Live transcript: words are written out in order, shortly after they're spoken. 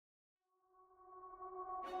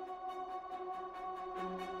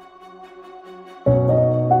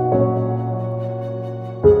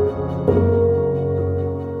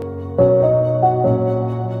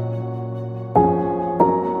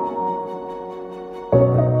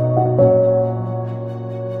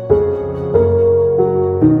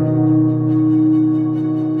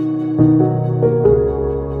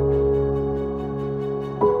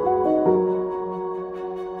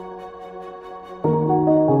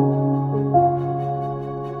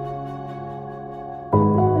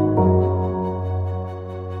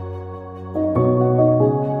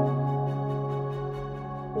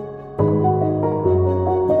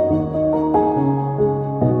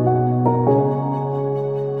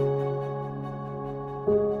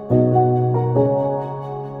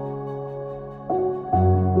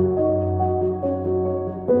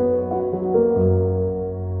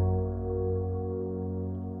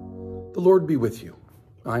be with you.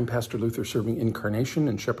 I'm Pastor Luther, serving Incarnation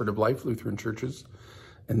and Shepherd of Life Lutheran Churches,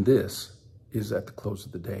 and this is At the Close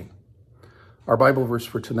of the Day. Our Bible verse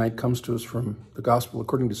for tonight comes to us from the Gospel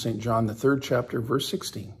according to St. John, the 3rd chapter, verse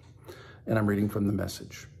 16, and I'm reading from the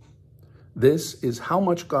Message. This is how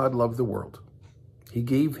much God loved the world. He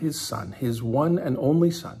gave his Son, his one and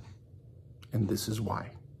only Son, and this is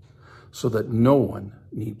why, so that no one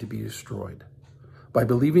need to be destroyed. By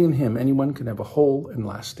believing in him, anyone can have a whole and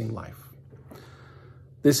lasting life.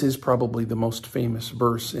 This is probably the most famous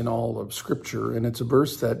verse in all of Scripture, and it's a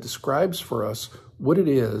verse that describes for us what it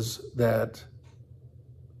is that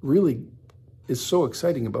really is so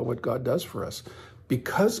exciting about what God does for us.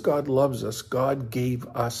 Because God loves us, God gave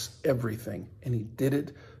us everything, and he did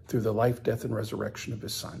it through the life, death, and resurrection of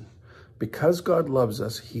his Son. Because God loves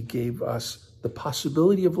us, he gave us the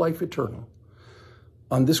possibility of life eternal.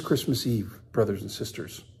 On this Christmas Eve, brothers and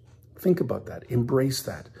sisters, think about that, embrace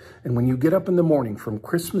that. And when you get up in the morning from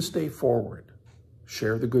Christmas Day forward,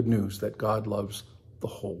 share the good news that God loves the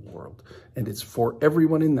whole world. And it's for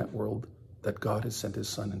everyone in that world that God has sent his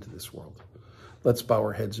Son into this world. Let's bow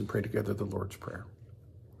our heads and pray together the Lord's Prayer.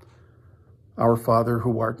 Our Father,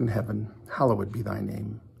 who art in heaven, hallowed be thy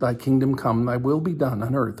name. Thy kingdom come, thy will be done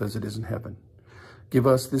on earth as it is in heaven. Give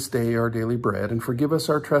us this day our daily bread, and forgive us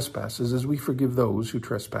our trespasses as we forgive those who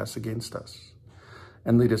trespass against us.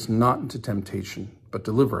 And lead us not into temptation, but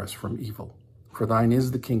deliver us from evil. For thine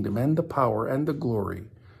is the kingdom, and the power, and the glory,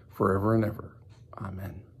 forever and ever.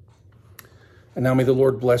 Amen. And now may the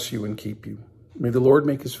Lord bless you and keep you. May the Lord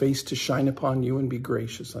make his face to shine upon you and be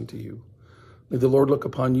gracious unto you. May the Lord look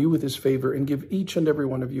upon you with his favor and give each and every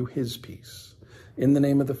one of you his peace. In the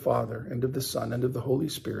name of the Father, and of the Son, and of the Holy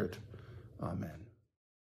Spirit. Amen.